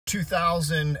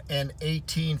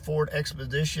2018 Ford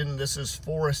Expedition. This is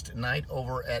Forrest Knight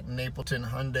over at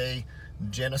Napleton Hyundai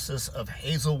Genesis of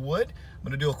Hazelwood. I'm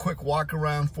going to do a quick walk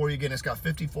around for you. Again, it's got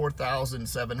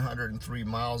 54,703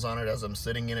 miles on it as I'm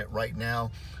sitting in it right now.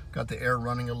 Got the air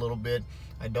running a little bit.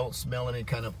 I don't smell any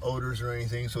kind of odors or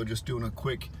anything, so just doing a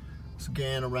quick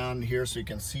scan around here so you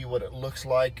can see what it looks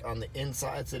like on the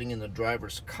inside, sitting in the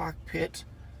driver's cockpit.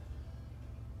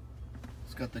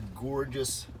 It's got the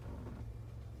gorgeous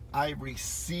ivory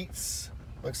seats.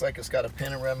 Looks like it's got a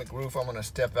panoramic roof. I'm going to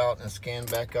step out and scan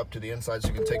back up to the inside so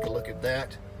you can take a look at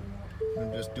that.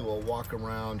 And just do a walk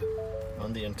around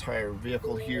on the entire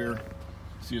vehicle here.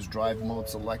 See its drive mode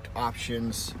select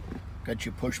options. Got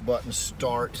your push button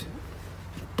start.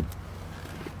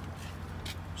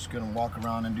 Just going to walk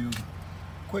around and do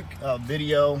a quick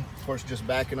video. Of course, just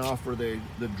backing off for the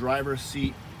driver's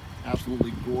seat.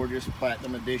 Absolutely gorgeous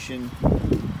Platinum Edition.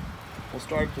 We'll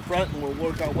start at the front and we'll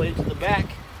work our way to the back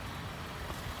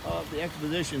of the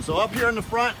Expedition. So up here in the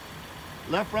front,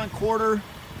 left front quarter,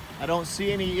 I don't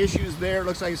see any issues there.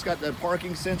 Looks like it's got the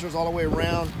parking sensors all the way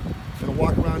around. Gonna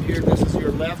walk around here. This is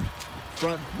your left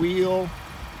front wheel.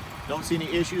 Don't see any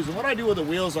issues. And what I do with the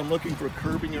wheels, I'm looking for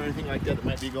curbing or anything like that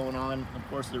might be going on. Of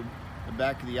course, the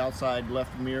back of the outside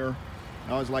left mirror.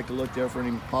 I always like to look there for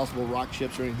any possible rock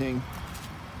chips or anything.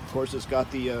 Of course, it's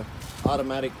got the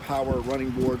automatic power running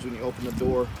boards. When you open the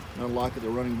door and unlock it, the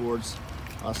running boards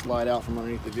slide out from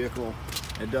underneath the vehicle.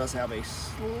 It does have a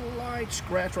slight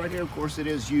scratch right here. Of course, it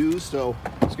is used, so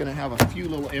it's going to have a few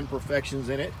little imperfections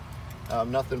in it.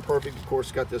 Nothing perfect. Of course,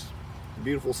 it's got this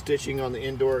beautiful stitching on the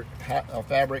indoor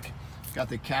fabric. Got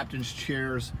the captain's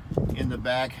chairs in the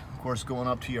back. Of course, going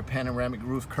up to your panoramic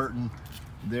roof curtain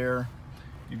there.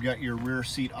 You've got your rear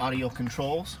seat audio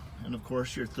controls, and of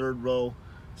course, your third row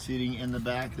seating in the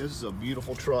back. This is a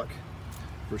beautiful truck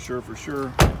for sure, for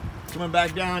sure. Coming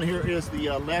back down, here is the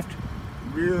left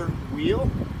rear wheel.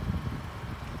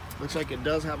 Looks like it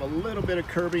does have a little bit of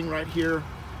curbing right here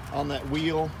on that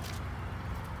wheel.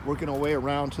 Working our way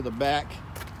around to the back.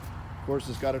 Of course,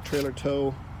 it's got a trailer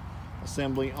tow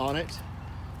assembly on it.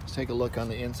 Let's take a look on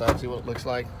the inside, see what it looks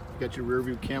like. You got your rear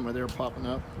view camera there popping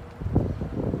up.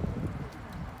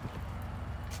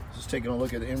 Just taking a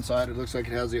look at the inside, it looks like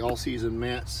it has the all-season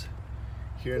mats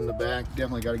here in the back.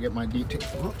 Definitely got to get my details.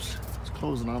 Whoops, it's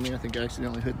closing on me. I think I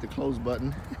accidentally hit the close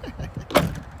button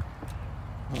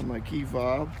on my key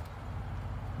fob.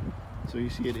 So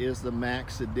you see it is the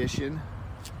Max Edition.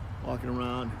 Walking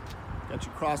around, got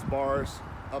your crossbars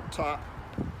up top.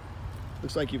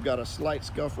 Looks like you've got a slight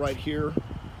scuff right here,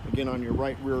 again on your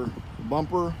right rear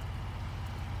bumper.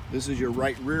 This is your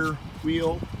right rear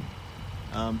wheel.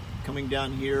 Coming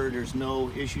down here, there's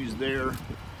no issues there. Looks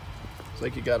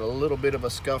like you got a little bit of a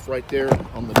scuff right there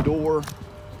on the door.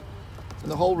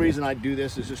 And the whole reason I do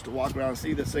this is just to walk around and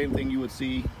see the same thing you would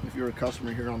see if you're a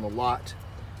customer here on the lot.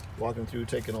 Walking through,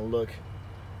 taking a look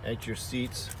at your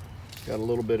seats. Got a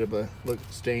little bit of a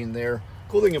stain there.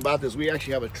 Cool thing about this, we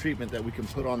actually have a treatment that we can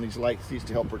put on these light seats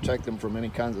to help protect them from any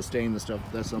kinds of stain and stuff.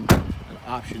 That's an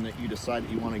option that you decide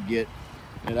that you want to get.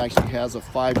 It actually has a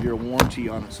 5-year warranty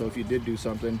on it, so if you did do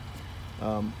something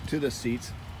to the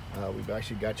seats, we've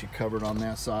actually got you covered on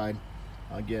that side.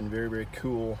 Again, very, very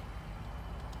cool.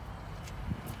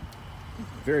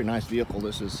 Very nice vehicle.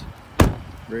 This is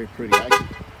very pretty. I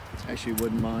actually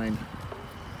wouldn't mind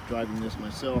driving this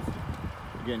myself.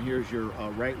 Again, here's your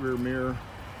right rear mirror.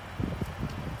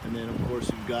 And then, of course,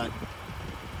 you've got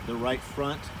the right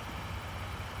front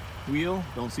wheel.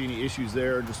 Don't see any issues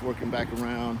there. Just working back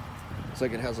around. Looks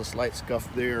like it has a slight scuff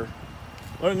there.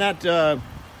 Other than that,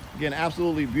 again,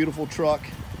 absolutely beautiful truck.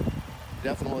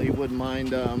 Definitely wouldn't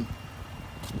mind.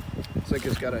 Looks like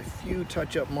it's got a few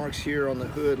touch-up marks here on the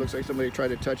hood. Looks like somebody tried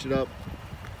to touch it up.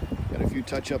 Got a few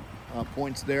touch-up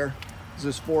points there. This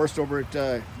is Forrest over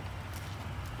at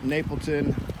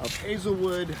Napleton of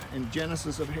Hazelwood and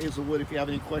Genesis of Hazelwood. If you have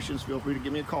any questions, feel free to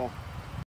give me a call.